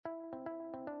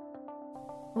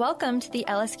Welcome to the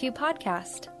LSQ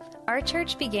podcast. Our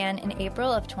church began in April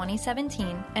of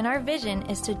 2017, and our vision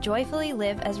is to joyfully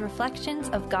live as reflections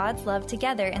of God's love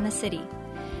together in the city.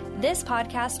 This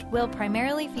podcast will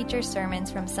primarily feature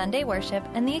sermons from Sunday worship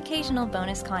and the occasional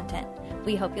bonus content.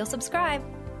 We hope you'll subscribe.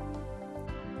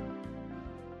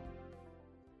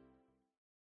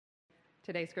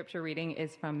 Today's scripture reading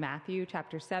is from Matthew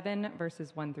chapter 7,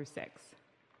 verses 1 through 6.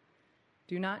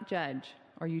 Do not judge,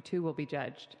 or you too will be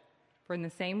judged. For in the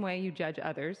same way you judge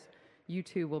others, you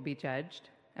too will be judged,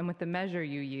 and with the measure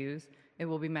you use, it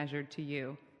will be measured to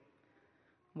you.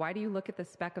 Why do you look at the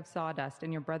speck of sawdust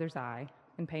in your brother's eye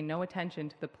and pay no attention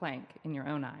to the plank in your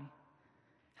own eye?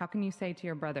 How can you say to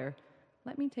your brother,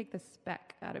 "Let me take the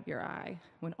speck out of your eye,"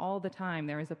 when all the time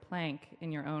there is a plank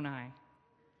in your own eye?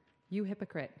 You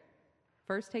hypocrite!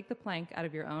 First take the plank out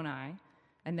of your own eye,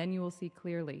 and then you will see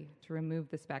clearly to remove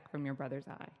the speck from your brother's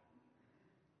eye.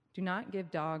 Do not give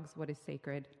dogs what is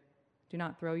sacred. Do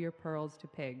not throw your pearls to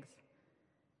pigs.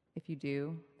 If you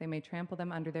do, they may trample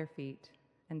them under their feet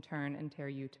and turn and tear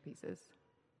you to pieces.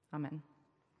 Amen.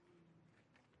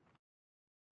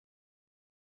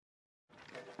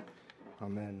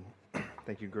 Amen.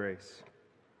 Thank you, Grace.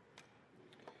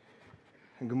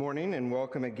 And good morning and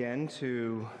welcome again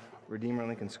to Redeemer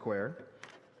Lincoln Square.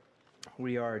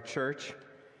 We are a church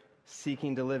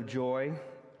seeking to live joy,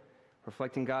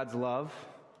 reflecting God's love,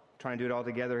 trying to do it all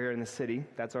together here in the city.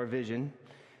 That's our vision,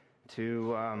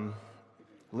 to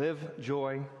live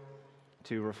joy,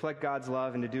 to reflect God's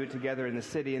love, and to do it together in the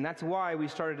city. And that's why we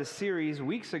started a series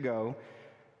weeks ago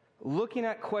looking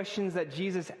at questions that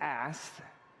Jesus asked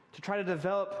to try to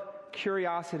develop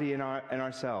curiosity in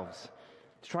ourselves,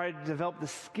 to try to develop the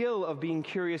skill of being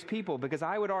curious people, because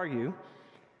I would argue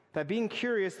that being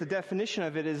curious, the definition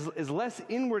of it is less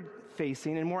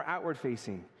inward-facing and more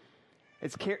outward-facing.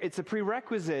 It's a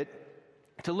prerequisite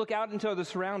to look out into other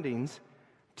surroundings,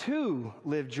 to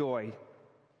live joy,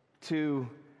 to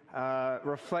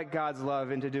reflect God's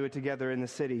love, and to do it together in the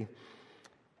city.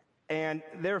 And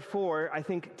therefore, I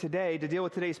think today, to deal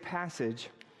with today's passage,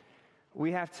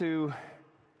 we have to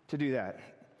do that.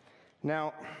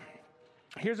 Now,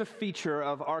 here's a feature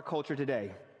of our culture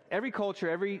today. Every culture,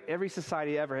 every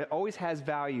society ever always has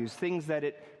values, things that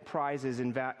it prizes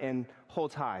and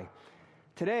holds high.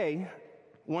 Today,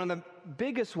 one of the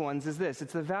biggest ones is this.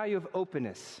 It's the value of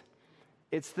openness.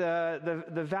 It's the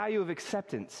value of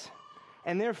acceptance.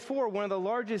 And therefore, one of the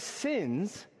largest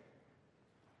sins,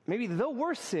 maybe the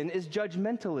worst sin, is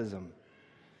judgmentalism.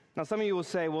 Now, some of you will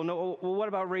say, well, what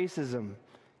about racism?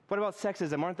 What about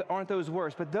sexism? Aren't those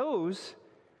worse? But those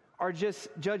are just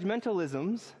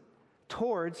judgmentalisms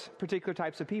towards particular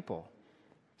types of people.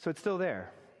 So it's still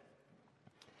there.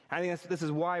 I think this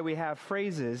is why we have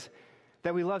phrases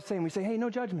that we love saying. We say, hey,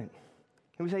 no judgment.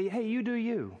 And we say, hey, you do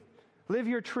you. Live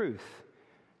your truth.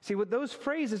 See, what those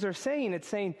phrases are saying, it's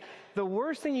saying the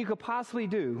worst thing you could possibly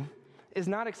do is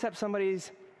not accept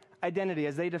somebody's identity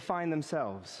as they define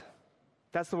themselves.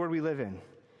 That's the world we live in.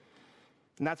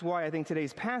 And that's why I think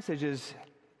today's passage is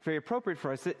very appropriate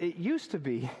for us. It used to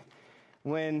be,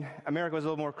 when America was a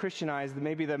little more Christianized,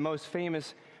 maybe the most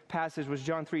famous passage was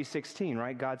John 3:16,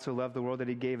 right? God so loved the world that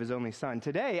he gave his only son.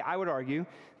 Today, I would argue,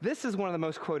 this is one of the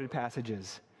most quoted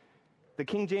passages. The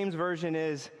King James Version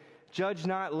is, "Judge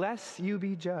not, lest you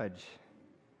be judged."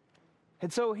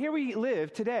 And so here we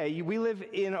live today. We live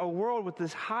in a world with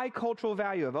this high cultural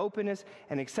value of openness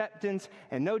and acceptance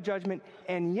and no judgment.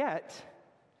 And yet,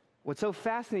 what's so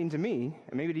fascinating to me,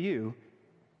 and maybe to you,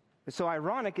 what's so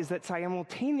ironic is that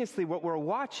simultaneously what we're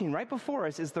watching right before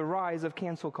us is the rise of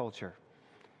cancel culture.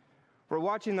 We're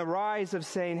watching the rise of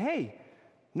saying, hey,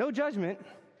 no judgment.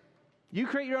 You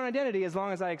create your own identity as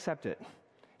long as I accept it.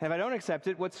 And if I don't accept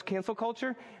it, what's cancel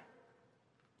culture?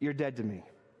 You're dead to me.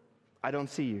 I don't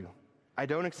see you. I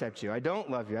don't accept you. I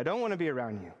don't love you. I don't want to be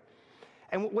around you.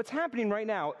 And what's happening right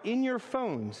now in your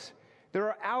phones, there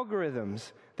are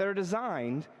algorithms that are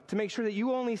designed to make sure that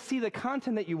you only see the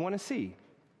content that you want to see.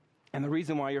 And the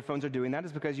reason why your phones are doing that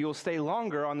is because you'll stay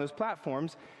longer on those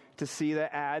platforms to see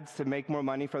the ads to make more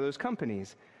money for those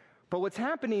companies. But what's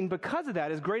happening because of that,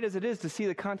 as great as it is to see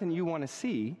the content you want to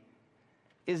see,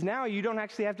 is now you don't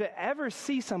actually have to ever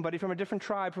see somebody from a different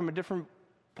tribe, from a different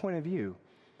point of view.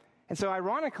 And so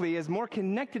ironically, as more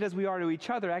connected as we are to each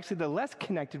other, actually the less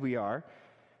connected we are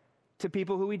to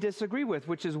people who we disagree with,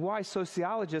 which is why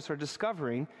sociologists are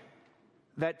discovering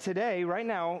that today, right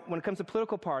now, when it comes to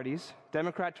political parties,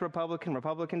 Democrat to Republican,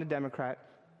 Republican to Democrat,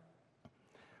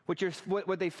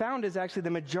 what they found is actually the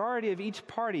majority of each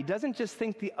party doesn't just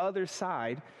think the other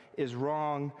side is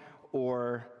wrong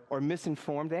or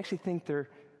misinformed. They actually think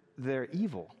they're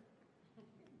evil.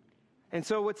 And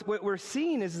so what we're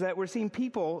seeing is that we're seeing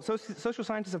people, social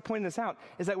scientists have pointed this out,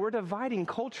 is that we're dividing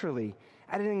culturally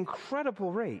at an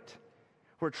incredible rate.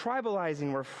 We're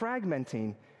tribalizing, we're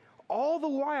fragmenting. All the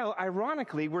while,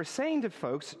 ironically, we're saying to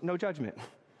folks, no judgment.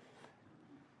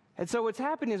 And so what's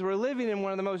happening is we're living in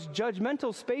one of the most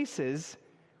judgmental spaces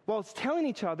while it's telling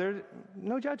each other,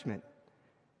 no judgment.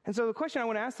 And so the question I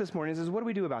want to ask this morning is what do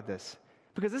we do about this?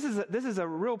 Because this is a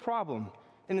real problem.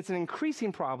 And it's an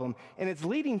increasing problem, and it's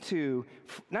leading to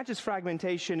not just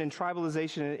fragmentation and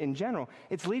tribalization in general,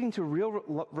 it's leading to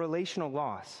real relational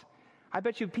loss. I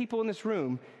bet you people in this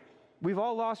room, we've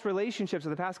all lost relationships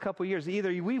in the past couple of years.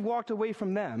 Either we've walked away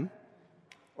from them,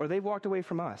 or they've walked away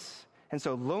from us. And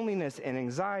so loneliness and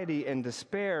anxiety and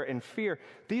despair and fear,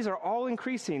 these are all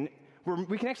increasing.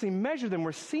 We can actually measure them.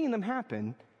 We're seeing them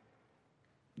happen,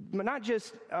 but not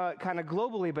just kind of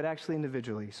globally, but actually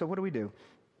individually. So what do we do?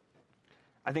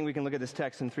 I think we can look at this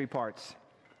text in 3 parts.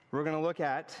 We're going to look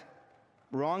at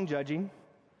wrong judging,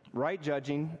 right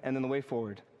judging, and then the way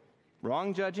forward.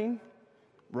 Wrong judging,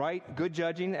 right, good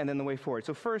judging, and then the way forward.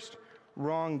 So first,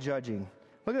 wrong judging.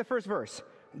 Look at the first verse.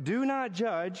 Do not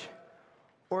judge,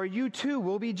 or you too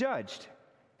will be judged.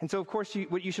 And so, of course,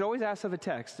 what you should always ask of a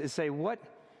text is say, what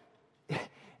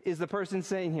is the person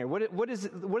saying here? What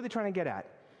are they trying to get at?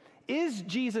 Is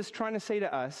Jesus trying to say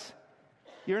to us,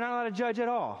 you're not allowed to judge at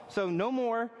all? So no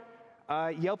more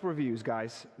Yelp reviews,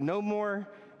 guys. No more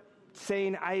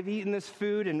saying, I've eaten this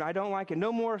food and I don't like it.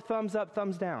 No more thumbs up,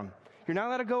 thumbs down. You're not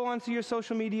allowed to go onto your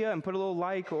social media and put a little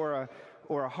like or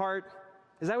a heart.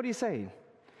 Is that what he's saying?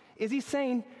 Is he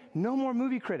saying no more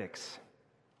movie critics?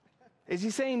 Is he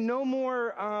saying no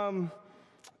more,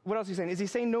 what else is he saying? Is he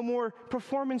saying no more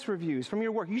performance reviews from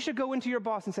your work? You should go into your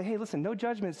boss and say, hey, listen, no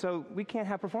judgment, so we can't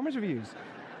have performance reviews.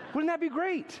 Wouldn't that be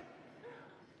great?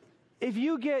 If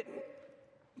you get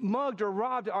mugged or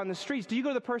robbed on the streets, do you go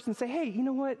to the person and say, hey, you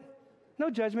know what? No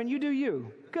judgment, you do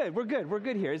you. Good, we're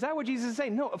good here. Is that what Jesus is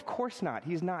saying? No, of course not.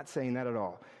 He's not saying that at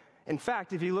all. In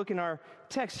fact, if you look in our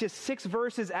text, just 6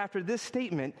 verses after this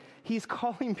statement, he's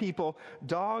calling people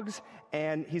dogs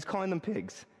and he's calling them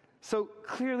pigs. So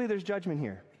clearly there's judgment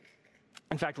here.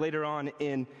 In fact, later on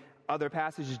in other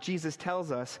passages, Jesus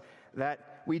tells us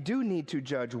that we do need to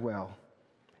judge well.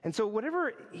 And so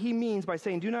whatever he means by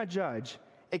saying do not judge,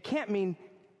 it can't be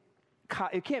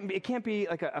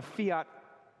like a fiat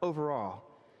overall.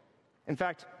 In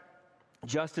fact,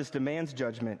 justice demands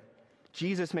judgment.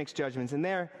 Jesus makes judgments in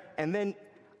there, and then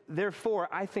therefore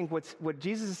I think what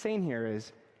Jesus is saying here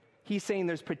is he's saying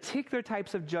there's particular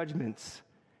types of judgments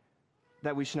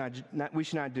that we should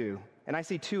not do. And I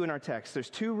see 2 in our text. There's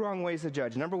 2 wrong ways to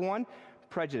judge. Number 1,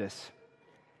 prejudice.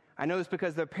 I know this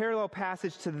because the parallel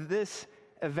passage to this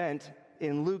event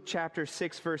in Luke chapter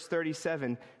 6, verse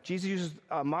 37, Jesus uses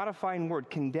a modifying word,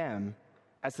 condemn,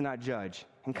 as to not judge.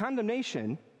 And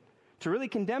condemnation, to really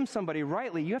condemn somebody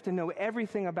rightly, you have to know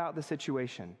everything about the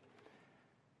situation.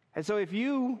 And so if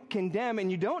you condemn and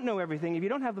you don't know everything, if you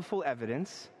don't have the full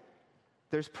evidence,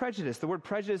 there's prejudice. The word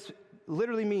prejudice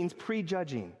literally means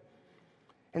prejudging.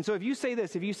 And so if you say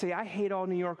this, if you say, I hate all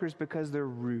New Yorkers because they're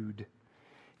rude,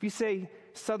 if you say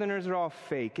Southerners are all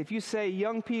fake, if you say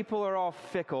young people are all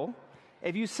fickle,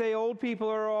 if you say old people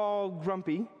are all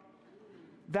grumpy,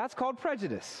 that's called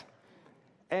prejudice.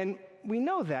 And we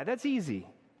know that. That's easy.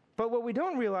 But what we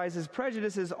don't realize is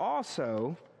prejudice is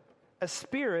also a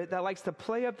spirit that likes to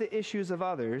play up the issues of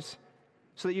others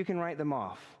so that you can write them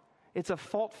off. It's a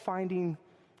fault-finding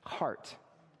heart.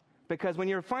 Because when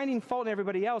you're finding fault in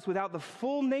everybody else without the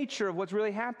full nature of what's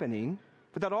really happening,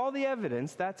 without all the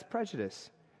evidence, that's prejudice.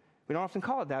 We don't often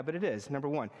call it that, but it is, number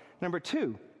 1. Number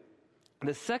 2,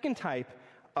 the second type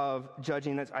of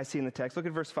judging that I see in the text, look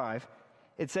at verse 5.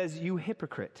 It says, you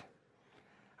hypocrite.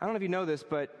 I don't know if you know this,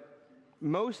 but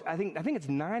I think it's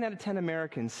 9 out of 10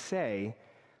 Americans say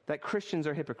that Christians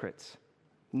are hypocrites.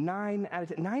 9 out of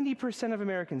 10, 90% of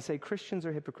Americans say Christians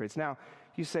are hypocrites. Now,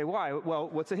 you say, why? Well,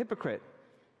 what's a hypocrite?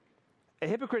 A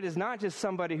hypocrite is not just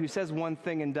somebody who says one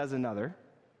thing and does another.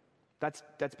 That's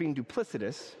being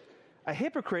duplicitous. A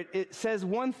hypocrite, it says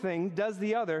one thing, does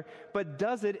the other, but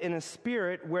does it in a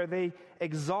spirit where they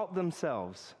exalt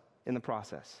themselves in the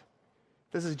process.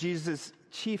 This is Jesus'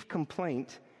 chief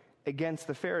complaint against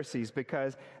the Pharisees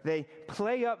because they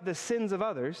play up the sins of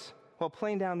others while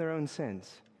playing down their own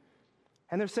sins.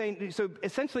 And they're saying, so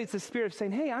essentially it's the spirit of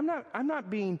saying, hey, I'm not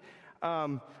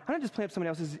just playing up somebody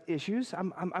else's issues.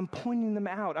 I'm pointing them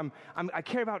out. I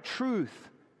care about truth.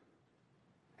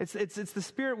 It's the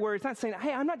spirit where it's not saying,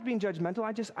 hey, I'm not being judgmental.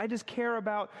 I just care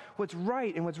about what's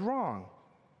right and what's wrong.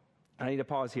 And I need to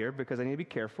pause here because I need to be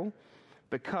careful.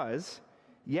 Because,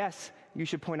 yes, you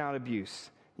should point out abuse.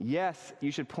 Yes,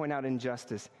 you should point out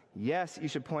injustice. Yes, you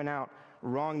should point out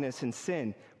wrongness and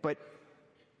sin. But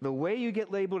the way you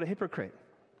get labeled a hypocrite,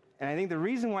 and I think the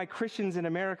reason why Christians in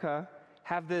America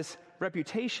have this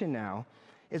reputation now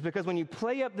is because when you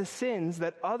play up the sins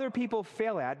that other people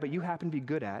fail at, but you happen to be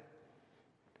good at,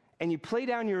 and you play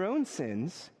down your own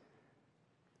sins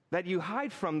that you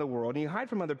hide from the world and you hide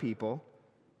from other people,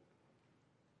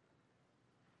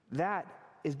 that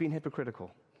is being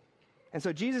hypocritical. And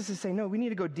so Jesus is saying, no, we need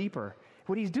to go deeper.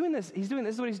 This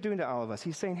is what he's doing to all of us.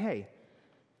 He's saying, hey,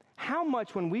 how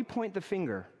much when we point the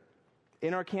finger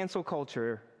in our cancel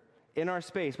culture, in our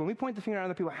space, when we point the finger at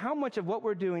other people, how much of what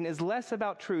we're doing is less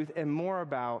about truth and more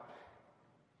about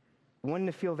wanting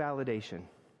to feel validation,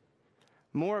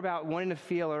 more about wanting to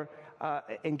feel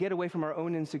and get away from our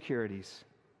own insecurities,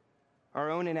 our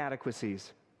own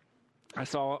inadequacies. I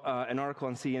saw an article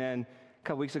on CNN a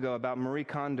couple weeks ago about Marie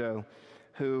Kondo,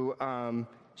 who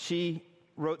she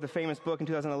wrote the famous book in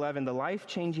 2011, The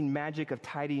Life-Changing Magic of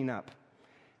Tidying Up.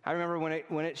 I remember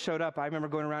when it showed up, I remember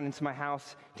going around into my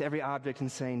house to every object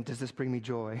and saying, does this bring me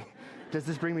joy? Does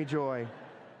this bring me joy?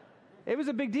 It was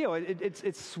a big deal.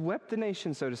 It swept the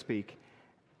nation, so to speak.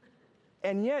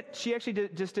 And yet, she actually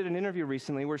just did an interview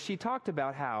recently where she talked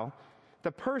about how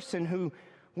the person who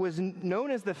was known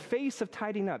as the face of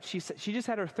tidying up, she just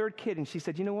had her third kid, and she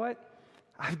said, you know what?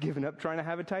 I've given up trying to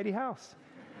have a tidy house.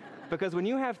 Because when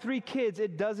you have 3 kids,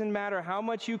 it doesn't matter how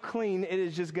much you clean, it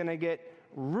is just going to get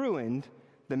ruined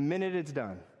the minute it's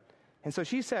done. And so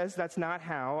she says, that's not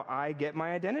how I get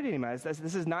my identity anymore.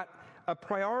 This is not a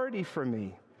priority for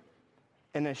me.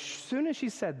 And as soon as she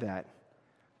said that,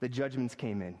 the judgments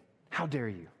came in. How dare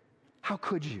you? How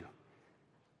could you?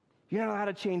 You're not allowed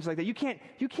to change like that. You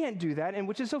can't do that, and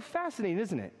which is so fascinating,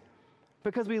 isn't it?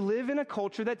 Because we live in a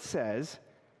culture that says,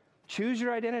 choose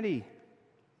your identity.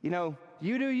 You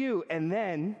do you, and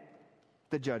then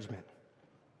the judgment.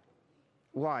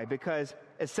 Why? Because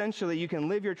essentially you can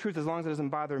live your truth as long as it doesn't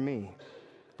bother me.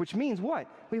 Which means what?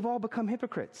 We've all become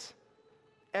hypocrites.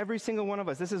 Every single one of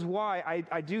us. This is why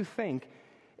I do think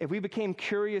if we became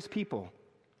curious people,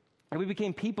 if we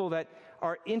became people that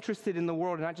are interested in the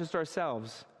world and not just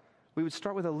ourselves, we would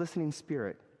start with a listening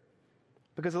spirit.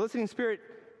 Because a listening spirit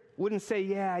wouldn't say,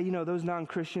 those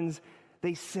non-Christians,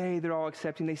 they say they're all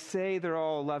accepting, they say they're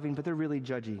all loving, but they're really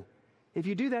judgy. If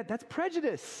you do that, that's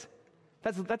prejudice.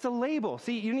 That's a label.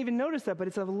 See, you didn't even notice that, but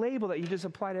it's a label that you just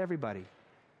apply to everybody.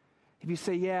 If you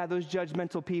say, those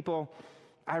judgmental people,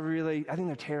 I think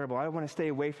they're terrible. I want to stay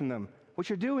away from them. What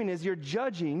you're doing is you're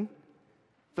judging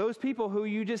those people who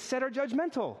you just said are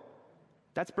judgmental.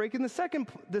 That's breaking the second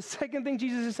thing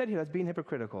Jesus has said here. That's being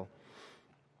hypocritical.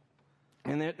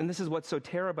 And this is what's so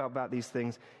terrible about these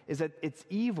things, is that it's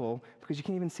evil because you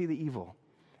can't even see the evil.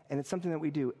 And it's something that we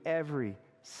do every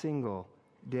single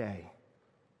day.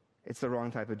 It's the wrong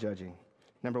type of judging.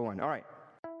 Number 1. All right.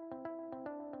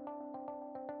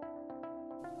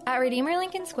 At Redeemer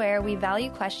Lincoln Square, we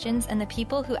value questions and the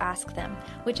people who ask them,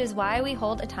 which is why we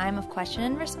hold a time of question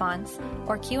and response,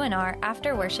 or Q&R,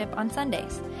 after worship on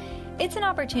Sundays. It's an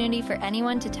opportunity for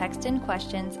anyone to text in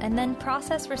questions and then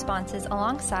process responses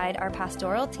alongside our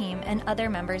pastoral team and other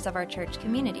members of our church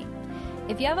community.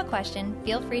 If you have a question,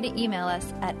 feel free to email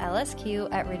us at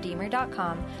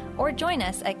lsq@redeemer.com or join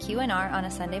us at Q&R on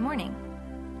a Sunday morning.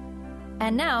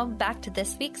 And now, back to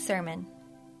this week's sermon.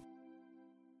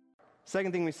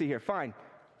 Second thing we see here, fine.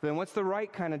 Then what's the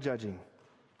right kind of judging?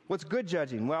 What's good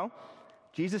judging? Well,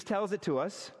 Jesus tells it to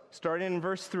us, starting in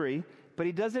verse 3, but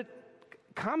he does it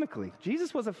comically.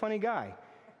 Jesus was a funny guy,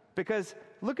 because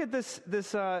look at this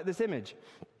image.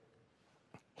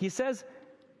 He says,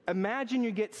 imagine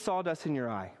you get sawdust in your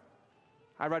eye.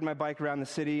 I ride my bike around the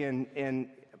city, and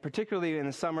particularly in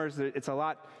the summers, there's a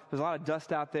lot of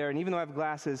dust out there, and even though I have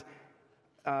glasses,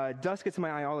 dust gets in my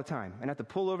eye all the time. And I have to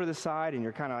pull over to the side, and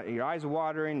your eyes are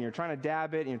watering, and you're trying to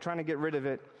dab it, and you're trying to get rid of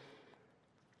it.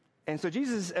 And so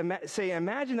Jesus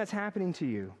imagine that's happening to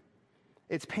you.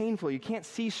 It's painful. You can't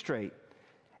see straight.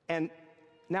 And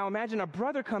now imagine a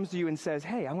brother comes to you and says,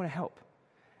 hey, I want to help.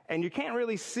 And you can't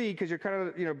really see because you're kind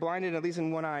of blinded at least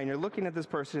in one eye, and you're looking at this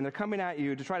person, and they're coming at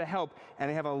you to try to help, and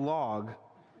they have a log.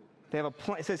 They have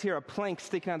it says here, a plank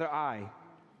sticking out of their eye.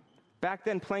 Back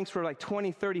then, planks were like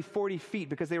 20, 30, 40 feet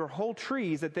because they were whole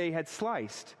trees that they had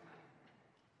sliced.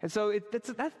 And so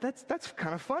that's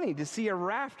kind of funny to see a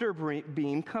rafter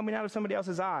beam coming out of somebody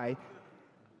else's eye.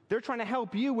 They're trying to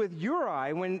help you with your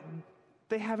eye when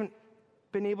they haven't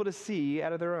been able to see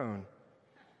out of their own.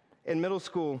 In middle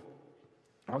school,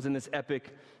 I was in this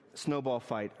epic snowball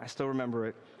fight. I still remember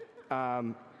it.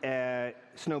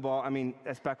 Snowball,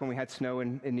 that's back when we had snow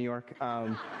in New York.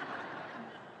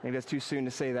 Maybe that's too soon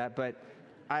to say that, but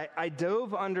I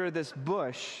dove under this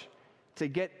bush to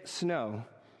get snow,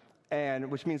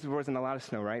 and which means there wasn't a lot of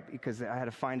snow, right? Because I had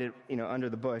to find it, under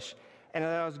the bush. And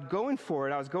as I was going for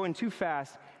it, I was going too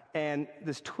fast, and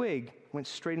this twig went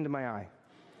straight into my eye,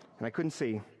 and I couldn't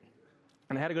see.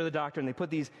 And I had to go to the doctor, and they put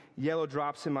these yellow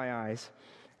drops in my eyes,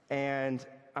 and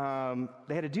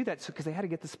they had to do that because they had to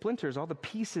get the splinters, all the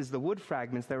pieces, the wood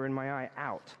fragments that were in my eye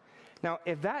out. Now,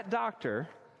 if that doctor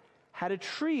had a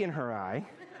tree in her eye,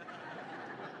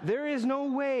 there is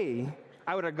no way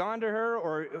I would have gone to her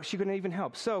or she couldn't even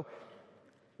help. So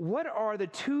what are the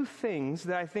two things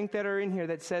that I think that are in here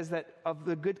that says that of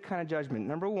the good kind of judgment?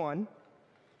 Number one,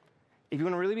 if you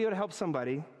want to really be able to help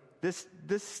somebody, this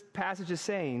passage is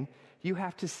saying you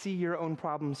have to see your own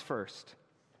problems first.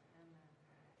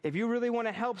 If you really want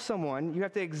to help someone, you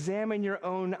have to examine your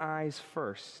own eyes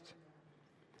first.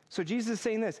 So Jesus is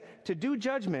saying this, to do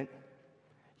judgment,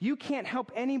 you can't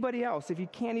help anybody else if you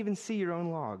can't even see your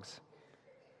own logs.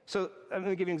 So let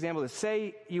me give you an example of this.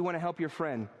 Say you want to help your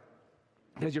friend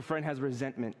because your friend has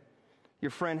resentment. Your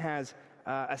friend has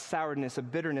a sourness, a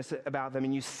bitterness about them,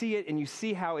 and you see it, and you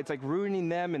see how it's like ruining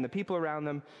them and the people around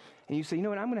them, and you say, you know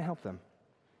what, I'm going to help them.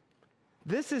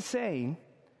 This is saying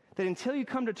that until you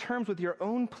come to terms with your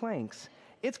own planks,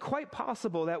 it's quite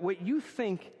possible that what you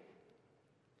think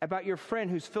about your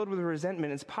friend who's filled with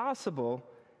resentment, it's possible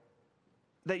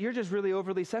that you're just really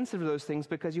overly sensitive to those things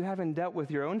because you haven't dealt with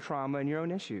your own trauma and your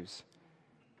own issues.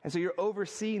 And so you're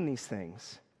overseeing these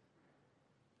things.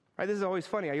 Right? This is always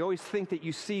funny. I always think that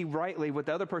you see rightly what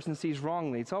the other person sees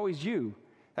wrongly. It's always you.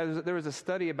 There was a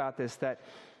study about this that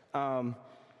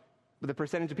the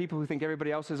percentage of people who think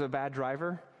everybody else is a bad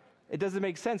driver, it doesn't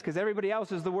make sense because everybody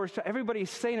else is the worst.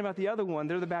 Everybody's saying about the other one,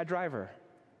 they're the bad driver.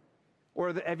 Or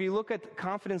if you look at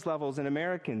confidence levels in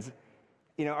Americans,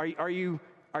 are you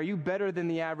better than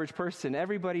the average person?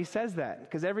 Everybody says that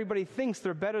because everybody thinks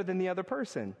they're better than the other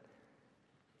person.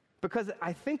 Because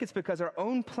I think it's because our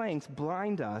own planks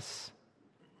blind us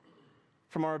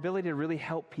from our ability to really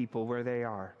help people where they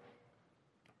are.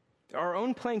 Our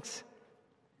own planks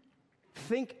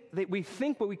think that we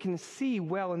think what we can see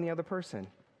well in the other person.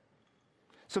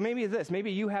 So maybe it's this.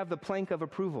 Maybe you have the plank of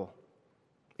approval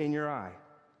in your eye.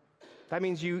 That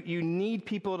means you need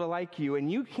people to like you, and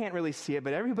you can't really see it,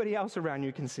 but everybody else around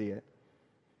you can see it.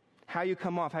 How you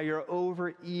come off, how you're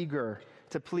over-eager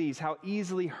to please, how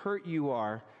easily hurt you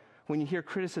are when you hear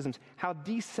criticisms, how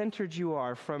decentered you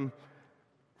are from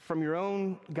your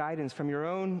own guidance, from your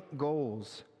own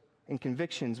goals and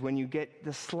convictions when you get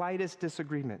the slightest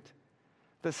disagreement,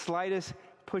 the slightest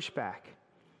pushback.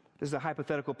 This is a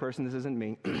hypothetical person, this isn't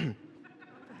me.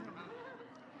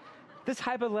 This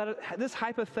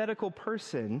hypothetical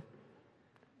person,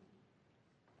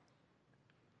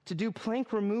 to do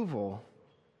plank removal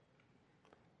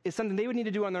is something they would need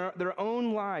to do on their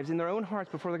own lives, in their own hearts,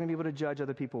 before they're going to be able to judge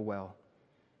other people well.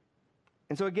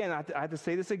 And so again, I have to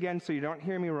say this again so you don't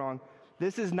hear me wrong.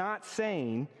 This is not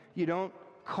saying you don't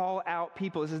call out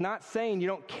people. This is not saying you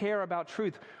don't care about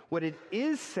truth. What it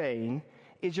is saying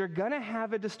is you're going to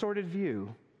have a distorted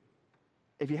view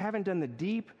if you haven't done the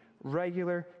deep,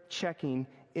 regular checking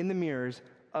in the mirrors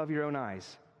of your own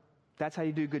eyes. That's how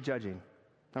you do good judging,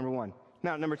 number one.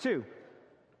 Now, number two,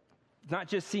 not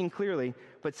just seeing clearly,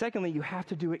 but secondly, you have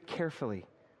to do it carefully.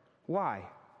 Why?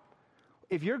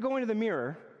 If you're going to the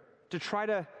mirror to try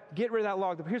to get rid of that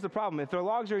log, here's the problem. If the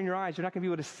logs are in your eyes, you're not going to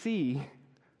be able to see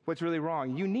what's really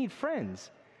wrong. You need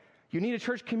friends. You need a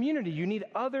church community. You need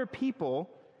other people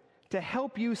to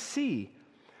help you see.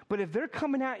 But if they're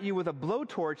coming at you with a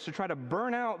blowtorch to try to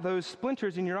burn out those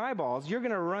splinters in your eyeballs, you're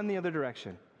going to run the other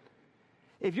direction.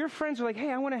 If your friends are like,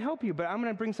 hey, I want to help you, but I'm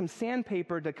going to bring some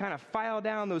sandpaper to kind of file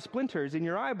down those splinters in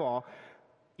your eyeball,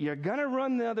 you're going to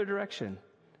run the other direction.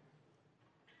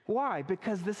 Why?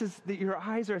 Because your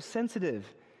eyes are sensitive.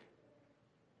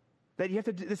 That you have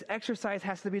to do, this exercise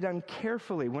has to be done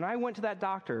carefully. When I went to that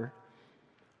doctor,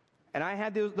 and I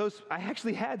had I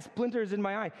actually had splinters in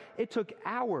my eye, it took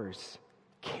hours.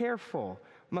 Careful,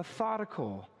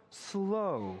 methodical,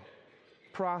 slow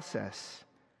process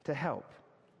to help.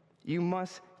 You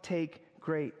must take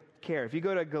great care. If you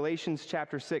go to Galatians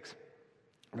chapter 6,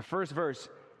 the first verse,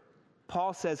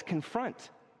 Paul says,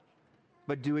 confront,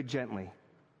 but do it gently.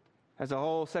 There's a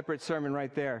whole separate sermon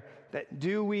right there. That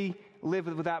do we live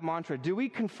with that mantra? Do we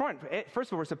confront? First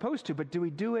of all, we're supposed to, but do we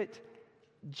do it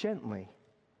gently?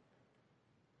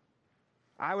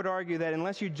 I would argue that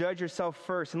unless you judge yourself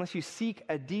first, unless you seek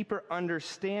a deeper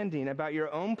understanding about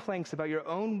your own planks, about your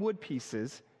own wood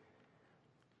pieces,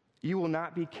 you will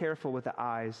not be careful with the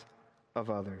eyes of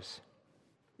others.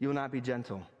 You will not be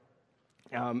gentle.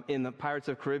 In the Pirates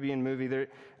of the Caribbean movie,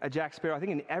 Jack Sparrow, I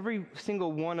think in every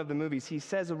single one of the movies, he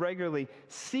says regularly,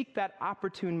 seek that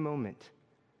opportune moment.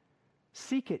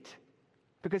 Seek it.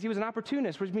 Because he was an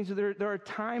opportunist, which means there are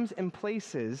times and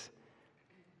places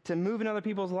to move in other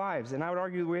people's lives. And I would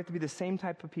argue we have to be the same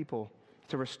type of people,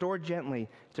 to restore gently,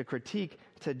 to critique,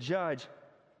 to judge.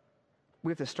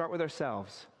 We have to start with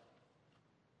ourselves.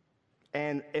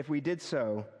 And if we did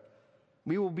so,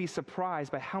 we will be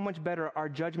surprised by how much better our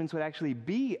judgments would actually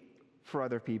be for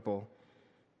other people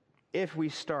if we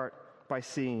start by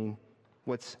seeing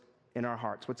what's in our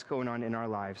hearts, what's going on in our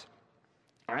lives.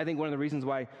 I think one of the reasons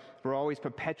why we're always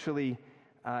perpetually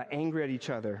angry at each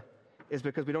other is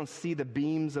because we don't see the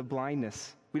beams of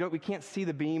blindness. We can't see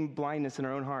the beam blindness in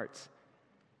our own hearts.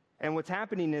 And what's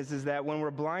happening is that when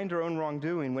we're blind to our own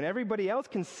wrongdoing, when everybody else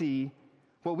can see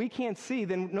what we can't see,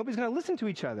 then nobody's going to listen to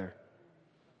each other.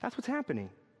 That's what's happening.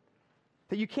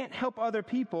 That you can't help other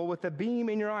people with the beam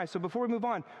in your eye. So before we move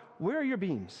on, where are your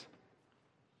beams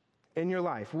in your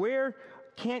life? Where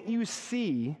can't you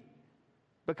see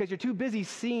because you're too busy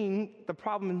seeing the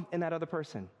problem in that other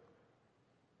person?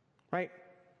 Right?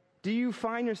 Do you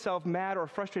find yourself mad or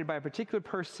frustrated by a particular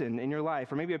person in your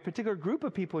life, or maybe a particular group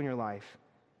of people in your life?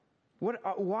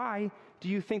 Why do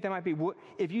you think that might be?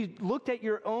 If you looked at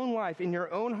your own life, in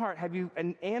your own heart, have you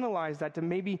analyzed that to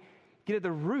maybe get at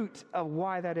the root of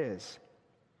why that is?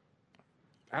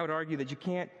 I would argue that you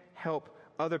can't help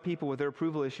other people with their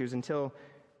approval issues until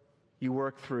you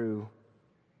work through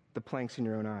the planks in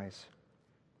your own eyes.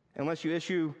 Unless your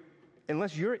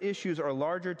issues are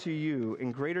larger to you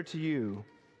and greater to you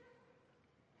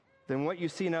than what you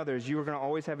see in others, you are going to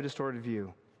always have a distorted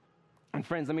view. And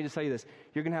friends, let me just tell you this.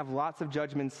 You're going to have lots of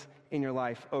judgments in your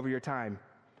life over your time.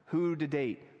 Who to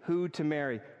date, who to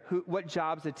marry, what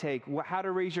jobs to take, how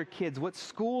to raise your kids, what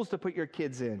schools to put your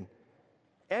kids in.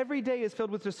 Every day is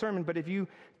filled with discernment, but if you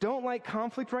don't like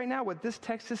conflict right now, what this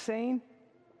text is saying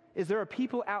is there are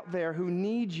people out there who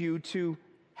need you to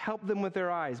help them with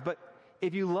their eyes. But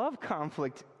if you love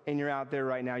conflict and you're out there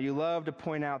right now, you love to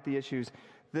point out the issues,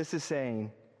 this is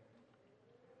saying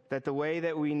that the way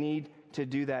that we need to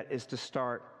do that is to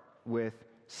start with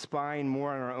spying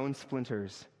more on our own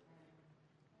splinters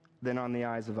than on the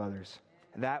eyes of others.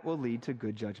 That will lead to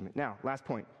good judgment. Now, last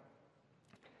point.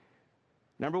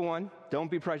 Number one, don't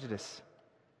be prejudiced.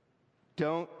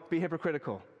 Don't be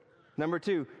hypocritical. Number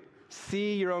two,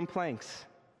 see your own planks.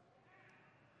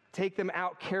 Take them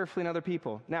out carefully in other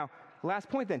people. Now, last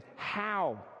point then,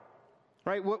 how?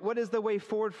 Right? What is the way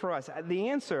forward for us? The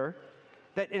answer,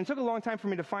 and it took a long time for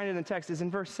me to find it in the text, is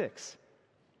in verse 6.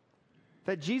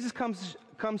 That Jesus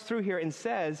comes through here and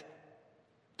says,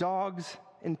 dogs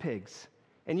and pigs.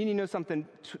 And you need to know something.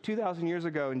 2,000 years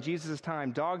ago in Jesus'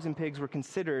 time, dogs and pigs were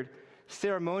considered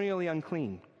ceremonially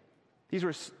unclean. These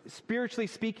were, spiritually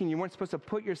speaking, you weren't supposed to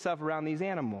put yourself around these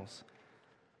animals.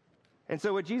 And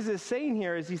so what Jesus is saying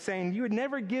here is he's saying you would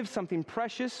never give something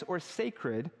precious or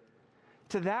sacred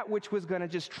to that which was going to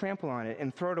just trample on it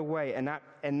and throw it away and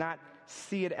not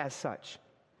see it as such.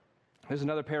 There's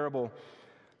another parable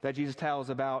that Jesus tells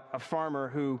about a farmer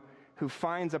who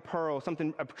finds a pearl,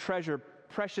 a treasure,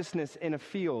 preciousness in a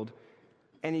field,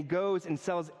 and he goes and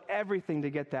sells everything to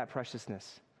get that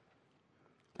preciousness.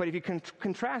 But if you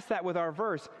contrast that with our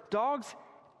verse, dogs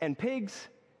and pigs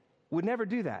would never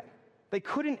do that. They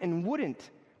couldn't and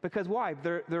wouldn't, because why?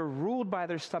 They're ruled by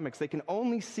their stomachs. They can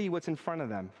only see what's in front of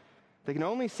them. They can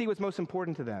only see what's most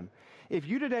important to them. If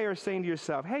you today are saying to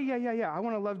yourself, hey, I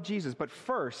want to love Jesus, but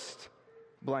first,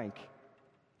 blank.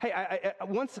 Hey,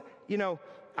 once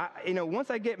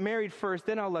I get married first,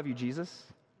 then I'll love you, Jesus.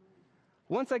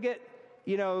 Once I get,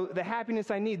 the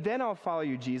happiness I need, then I'll follow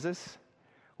you, Jesus.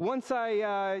 Once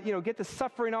I, get the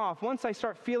suffering off, once I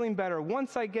start feeling better,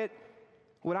 once I get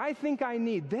what I think I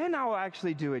need, then I'll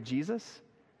actually do it, Jesus.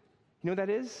 You know what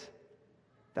that is?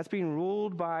 That's being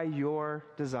ruled by your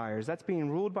desires. That's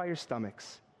being ruled by your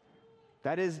stomachs.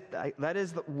 That is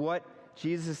what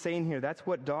Jesus is saying here. That's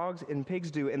what dogs and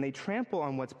pigs do, and they trample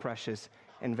on what's precious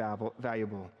and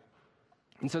valuable.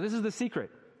 And so this is the secret.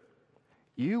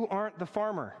 You aren't the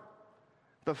farmer.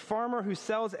 The farmer who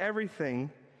sells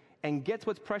everything and gets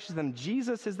what's precious to them.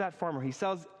 Jesus is that farmer. He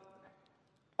sells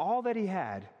all that he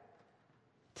had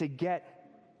to get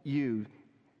you,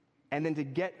 and then to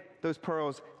get those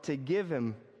pearls, to give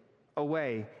him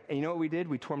away. And you know what we did?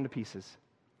 We tore them to pieces.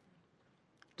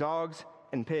 Dogs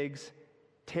and pigs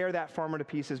tear that farmer to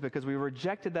pieces because we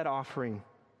rejected that offering.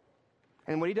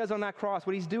 And what he does on that cross,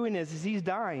 what he's doing is he's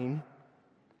dying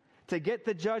to get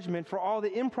the judgment for all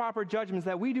the improper judgments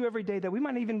that we do every day that we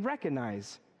might not even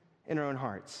recognize in our own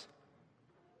hearts.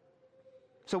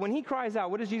 So when he cries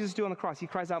out, what does Jesus do on the cross? He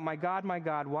cries out, my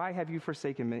God, why have you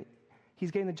forsaken me?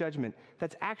 He's getting the judgment.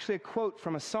 That's actually a quote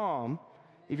from a psalm.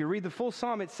 If you read the full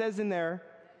psalm, it says in there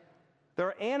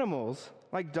are animals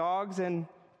like dogs and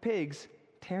pigs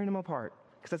tearing him apart,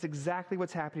 because that's exactly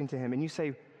what's happening to him. And you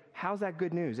say, how's that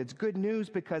good news? It's good news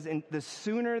because the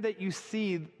sooner that you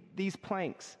see these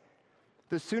planks,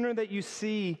 the sooner that you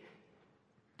see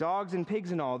dogs and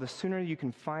pigs and all, the sooner you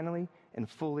can finally and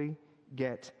fully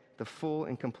get the full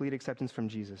and complete acceptance from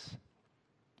Jesus.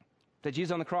 That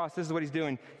Jesus on the cross, this is what he's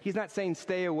doing. He's not saying,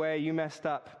 stay away, you messed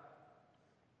up.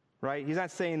 Right? He's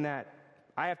not saying that,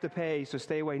 I have to pay, so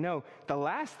stay away. No,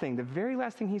 the very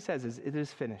last thing he says is, it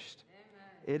is finished.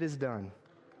 Amen. It is done.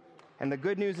 And the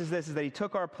good news is this, is that he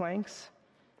took our planks.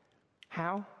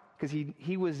 How? Because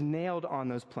he was nailed on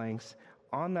those planks,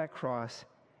 on that cross,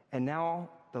 and now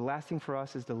the last thing for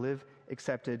us is to live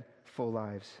accepted, full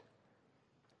lives.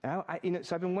 So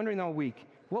I've been wondering all week,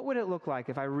 what would it look like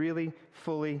if I really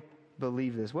fully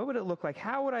believe this? What would it look like?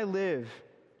 How would I live?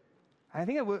 I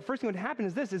think the first thing that would happen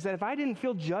is this, is that if I didn't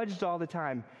feel judged all the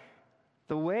time,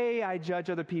 the way I judge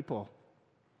other people,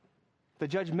 the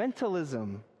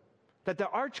judgmentalism that the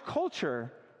arch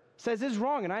culture says is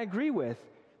wrong and I agree with,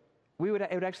 it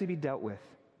would actually be dealt with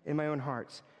in my own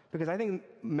hearts. Because I think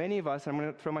many of us, and I'm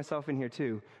going to throw myself in here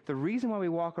too, the reason why we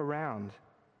walk around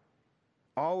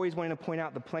always wanting to point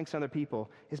out the planks on other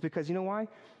people is because, you know why?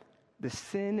 The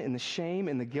sin and the shame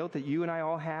and the guilt that you and I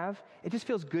all have, it just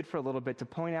feels good for a little bit to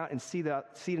point out and see it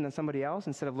in somebody else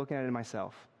instead of looking at it in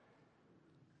myself.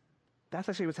 That's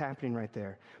actually what's happening right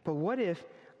there. But what if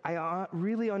I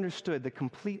really understood the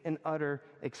complete and utter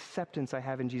acceptance I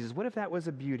have in Jesus? What if that was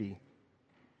a beauty?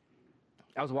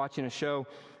 I was watching a show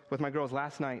with my girls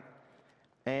last night,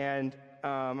 and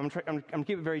I'm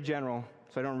keeping it very general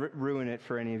so I don't ruin it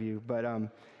for any of you. But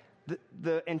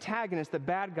the antagonist, the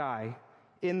bad guy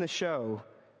in the show,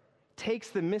 takes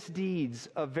the misdeeds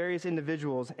of various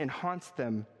individuals and haunts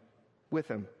them with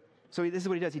him. So this is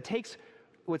what he does. He takes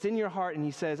what's in your heart and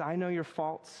he says, I know your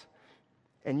faults.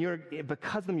 And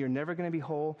because of them, you're never going to be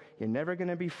whole. You're never going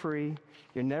to be free.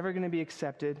 You're never going to be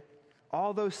accepted.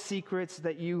 All those secrets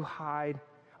that you hide,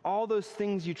 all those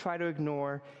things you try to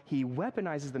ignore, he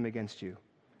weaponizes them against you.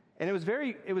 And it was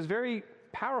very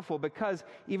powerful because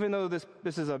even though this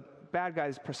is a bad guy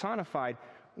that's personified,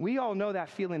 we all know that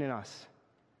feeling in us.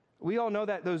 We all know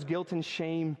that those guilt and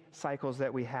shame cycles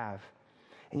that we have.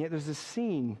 And yet there's this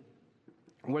scene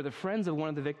where the friends of one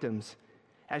of the victims,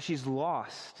 as she's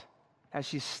lost, as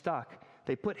she's stuck,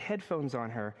 they put headphones on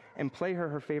her and play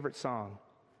her favorite song.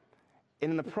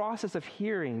 And in the process of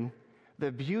hearing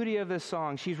the beauty of this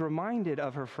song, she's reminded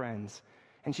of her friends.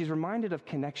 And she's reminded of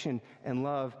connection and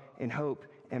love and hope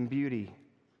and beauty.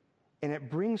 And it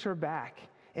brings her back.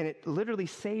 And it literally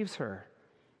saves her.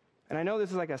 And I know this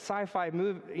is like a sci-fi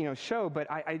show,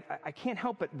 but I can't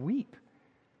help but weep.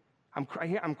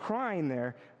 I'm crying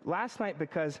there last night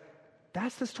because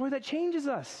that's the story that changes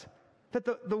us. That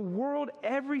the world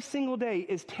every single day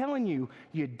is telling you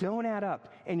don't add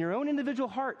up. And your own individual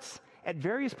hearts at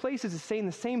various places is saying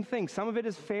the same thing. Some of it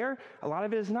is fair, a lot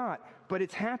of it is not, but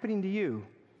it's happening to you.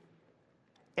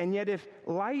 And yet if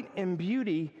light and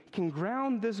beauty can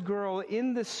ground this girl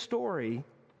in this story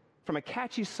from a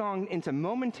catchy song into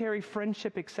momentary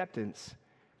friendship acceptance,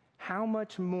 how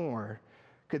much more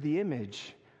could the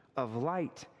image of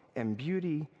light and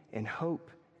beauty and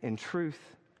hope and truth,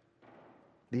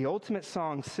 the ultimate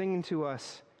song singing to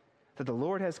us that the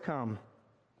Lord has come,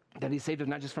 that he saved us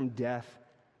not just from death,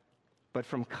 but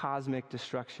from cosmic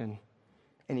destruction.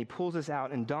 And he pulls us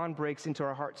out, and dawn breaks into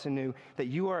our hearts anew, that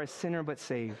you are a sinner but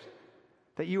saved,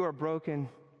 that you are broken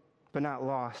but not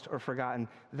lost or forgotten.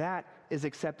 That is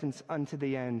acceptance unto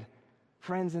the end.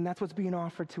 Friends, and that's what's being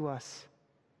offered to us.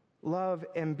 Love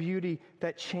and beauty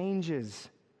that changes.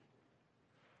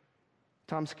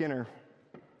 Tom Skinner,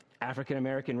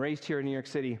 African-American, raised here in New York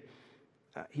City.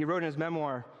 He wrote in his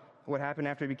memoir what happened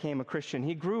after he became a Christian.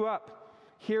 He grew up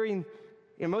hearing,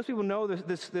 most people know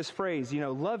this phrase,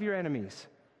 love your enemies.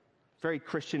 Very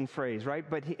Christian phrase, right?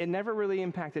 But it never really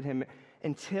impacted him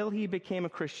until he became a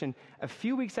Christian. A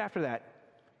few weeks after that,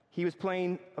 he was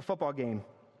playing a football game,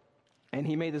 and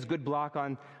he made this good block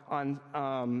on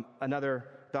the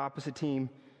opposite team,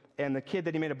 and the kid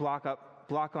that he made a block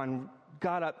on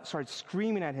got up, started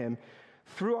screaming at him,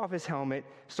 threw off his helmet,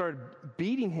 started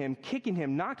beating him, kicking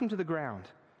him, knocked him to the ground,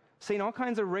 saying all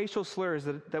kinds of racial slurs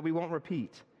that we won't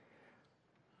repeat.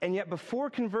 And yet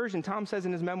before conversion, Tom says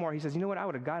in his memoir, he says, you know what, I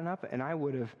would have gotten up and I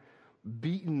would have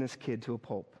beaten this kid to a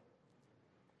pulp.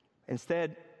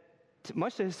 Instead,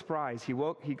 much to his surprise, he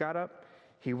got up,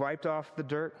 he wiped off the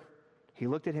dirt, he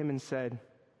looked at him and said,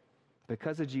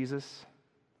 because of Jesus,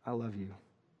 I love you.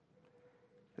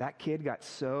 That kid got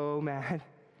so mad.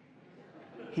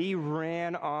 He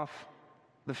ran off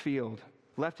the field,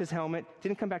 left his helmet,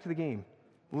 didn't come back to the game.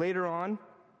 Later on,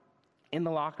 in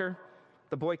the locker,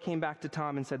 the boy came back to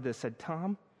Tom and said,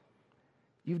 Tom,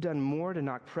 you've done more to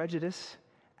knock prejudice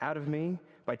out of me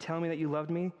by telling me that you loved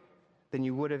me than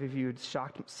you would have if you had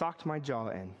socked my jaw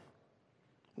in.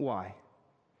 Why?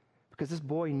 Because this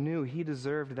boy knew he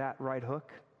deserved that right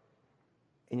hook,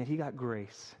 and yet he got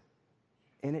grace,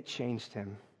 and it changed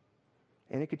him,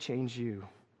 and it could change you.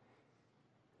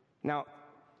 Now,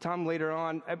 Tom later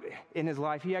on in his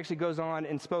life, he actually goes on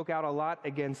and spoke out a lot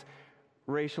against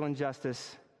racial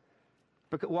injustice.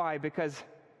 Why? Because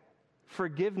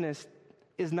forgiveness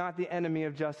is not the enemy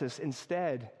of justice.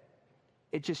 Instead,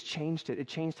 it just changed it. It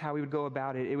changed how we would go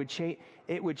about it. It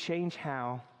would change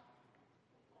how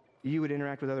you would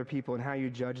interact with other people and how you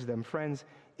judge them. Friends,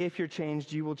 if you're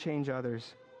changed, you will change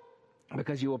others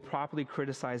because you will properly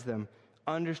criticize them,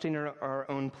 understand our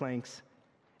own planks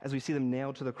as we see them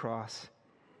nailed to the cross.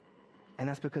 And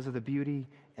that's because of the beauty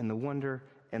and the wonder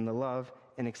and the love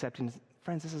and acceptance.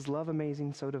 Friends, this is love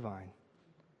amazing, so divine.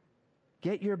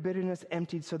 Get your bitterness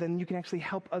emptied so then you can actually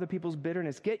help other people's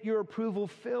bitterness. Get your approval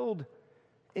filled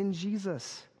in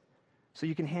Jesus so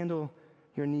you can handle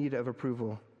your need of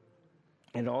approval.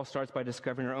 And it all starts by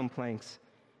discovering your own planks.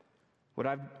 What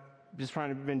I've just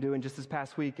been doing just this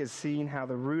past week is seeing how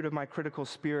the root of my critical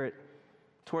spirit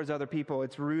towards other people,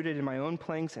 it's rooted in my own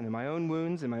planks and in my own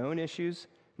wounds and my own issues,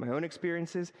 my own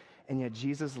experiences, and yet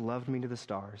Jesus loved me to the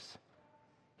stars.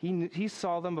 He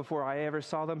saw them before I ever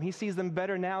saw them. He sees them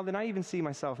better now than I even see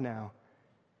myself now.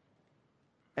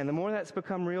 And the more that's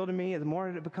become real to me, the more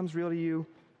it becomes real to you,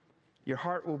 your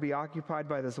heart will be occupied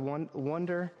by this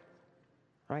wonder,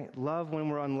 right? Love when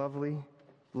we're unlovely,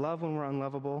 love when we're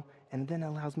unlovable, and then it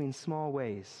allows me in small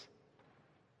ways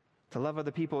to love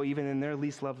other people even in their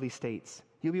least lovely states.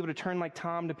 You'll be able to turn like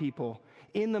Tom to people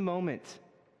in the moment.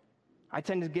 I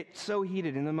tend to get so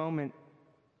heated in the moment,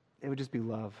 it would just be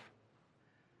love.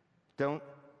 Don't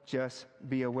just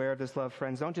be aware of this love,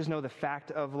 friends. Don't just know the fact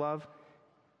of love.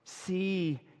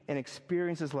 See and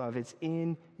experience His love. It's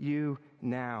in you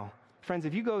now. Friends,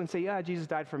 if you go and say, yeah, Jesus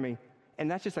died for me, and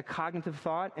that's just a cognitive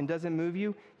thought and doesn't move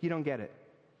you, you don't get it.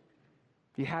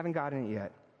 You haven't gotten it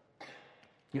yet.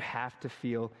 You have to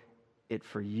feel it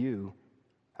for you,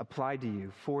 applied to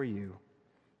you, for you.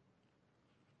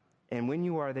 And when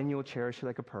you are, then you will cherish it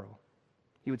like a pearl.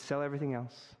 You would sell everything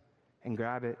else and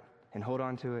grab it and hold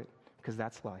on to it because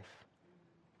that's life.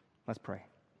 Let's pray.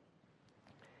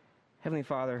 Heavenly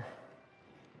Father,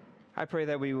 I pray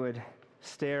that we would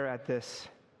stare at this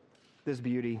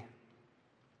beauty.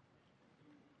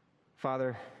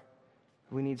 Father,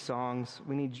 we need songs,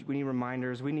 we need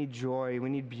reminders, we need joy, we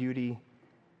need beauty.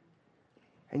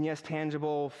 And yes,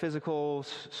 tangible, physical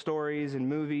stories and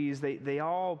movies, they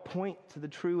all point to the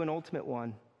true and ultimate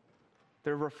one.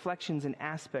 They're reflections and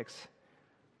aspects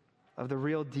of the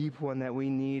real deep one that we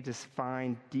need to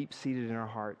find deep-seated in our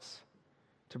hearts,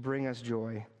 to bring us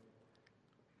joy,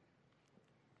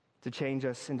 to change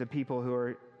us into people who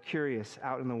are curious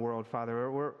out in the world,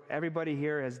 Father. Everybody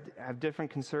here have different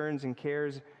concerns and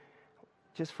cares.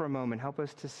 Just for a moment, help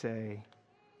us to say,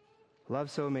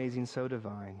 love so amazing, so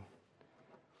divine.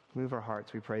 Move our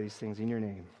hearts, we pray these things in your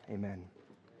name. Amen.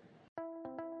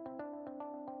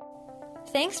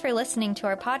 Thanks for listening to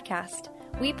our podcast.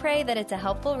 We pray that it's a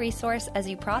helpful resource as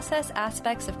you process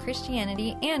aspects of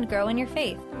Christianity and grow in your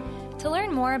faith. To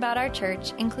learn more about our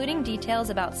church, including details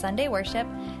about Sunday worship,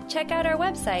 check out our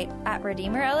website at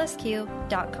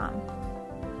redeemerlsq.com.